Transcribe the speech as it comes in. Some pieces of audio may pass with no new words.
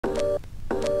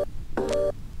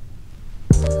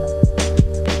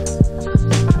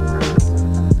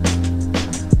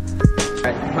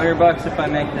$4 if I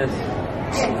make this.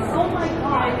 Oh my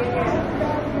god.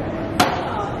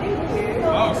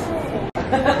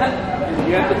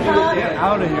 You have to do it. Get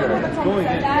out of here. It's going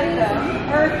in. That is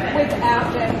perfect with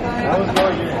Afton. That was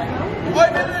going in.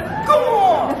 Come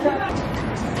on!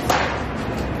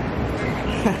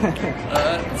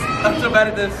 I'm so bad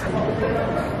at this.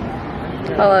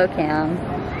 Hello, Cam.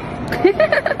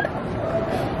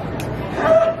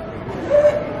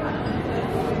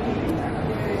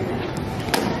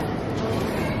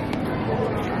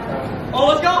 Oh,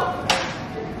 let's go!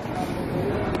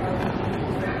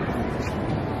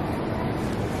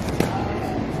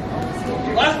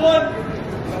 Last one!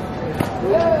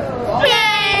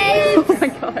 Yay! Oh my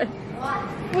god.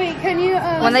 Wait, can you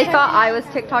When they thought I was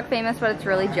TikTok famous, but it's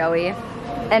really Joey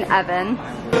and Evan.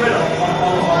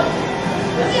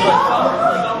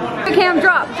 Cam,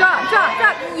 drop.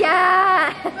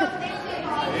 Yeah!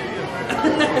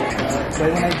 So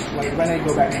when I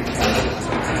go back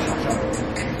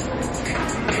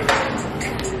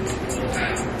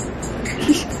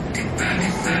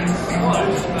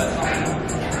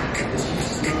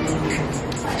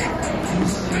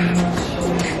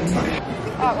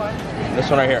This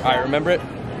one right here. Alright, remember it?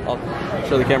 I'll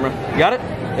show the camera. You got it?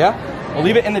 Yeah? We'll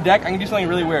leave it in the deck. I can do something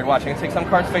really weird. Watch, I can take some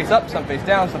cards face up, some face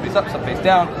down, some face up, some face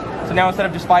down. So now instead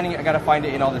of just finding it, I gotta find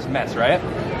it in all this mess, right?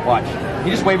 Watch. Can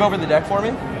you just wave over the deck for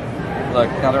me? Look,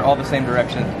 now they're all the same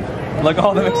direction. Look,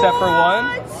 all of them except for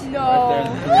one. No.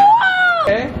 Right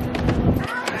there. Okay?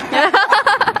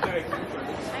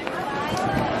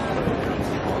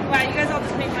 Wow, you guys all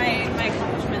just make my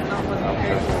accomplishment not look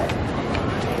okay.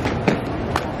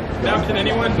 Now, can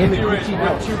anyone do it with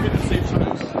 2 for the safe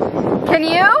choice? Can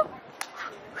you?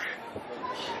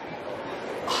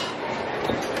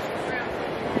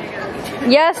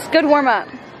 Yes, good warm up.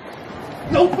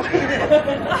 Nope. Oh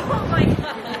my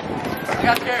god. I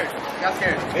got scared. I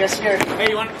got scared. Hey,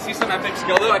 you want to see some epic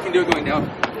skill though? I can do it going down.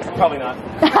 Probably not.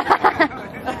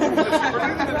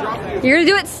 You're gonna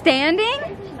do it standing?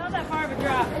 It's not that far of a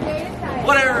drop.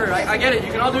 Whatever. I get it.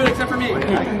 You can all do it except for me.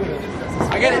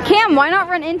 I get it. Cam, why not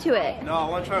run into it? No, I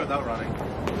want to try without running.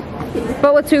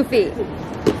 But with 2 feet.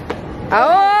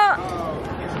 Oh!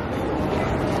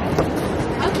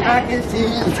 I can see you.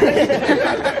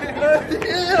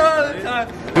 all the time.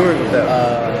 Doing with that.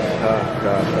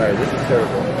 God. Alright, this is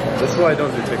terrible. This is why I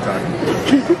don't do TikTok.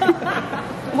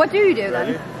 What do you do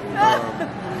then?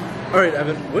 Alright,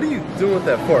 Evan, what are you doing with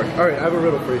that fork? Alright, I have a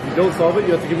riddle for you. If you don't solve it,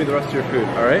 you have to give me the rest of your food,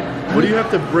 alright? What do you have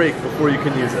to break before you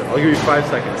can use it? I'll give you 5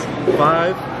 seconds.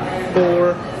 5,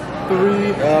 4,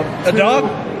 3, A dog?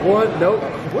 1, no.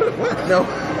 What? No.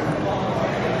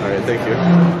 Alright, thank you.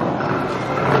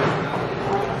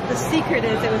 The secret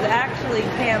is it was actually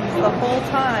Cam's the whole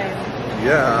time.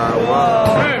 Yeah,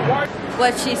 wow.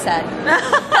 What she said.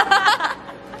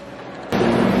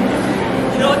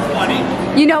 You know what's funny?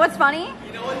 You know what's funny?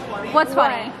 You know what's funny? What's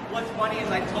funny? What's funny is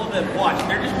I told them, watch,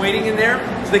 they're just waiting in there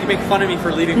so they can make fun of me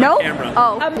for leaving Nope. my camera.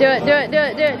 Oh. Do it. I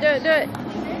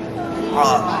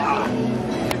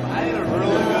had a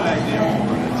really good idea.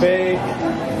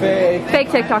 Fake. Fake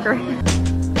TikToker.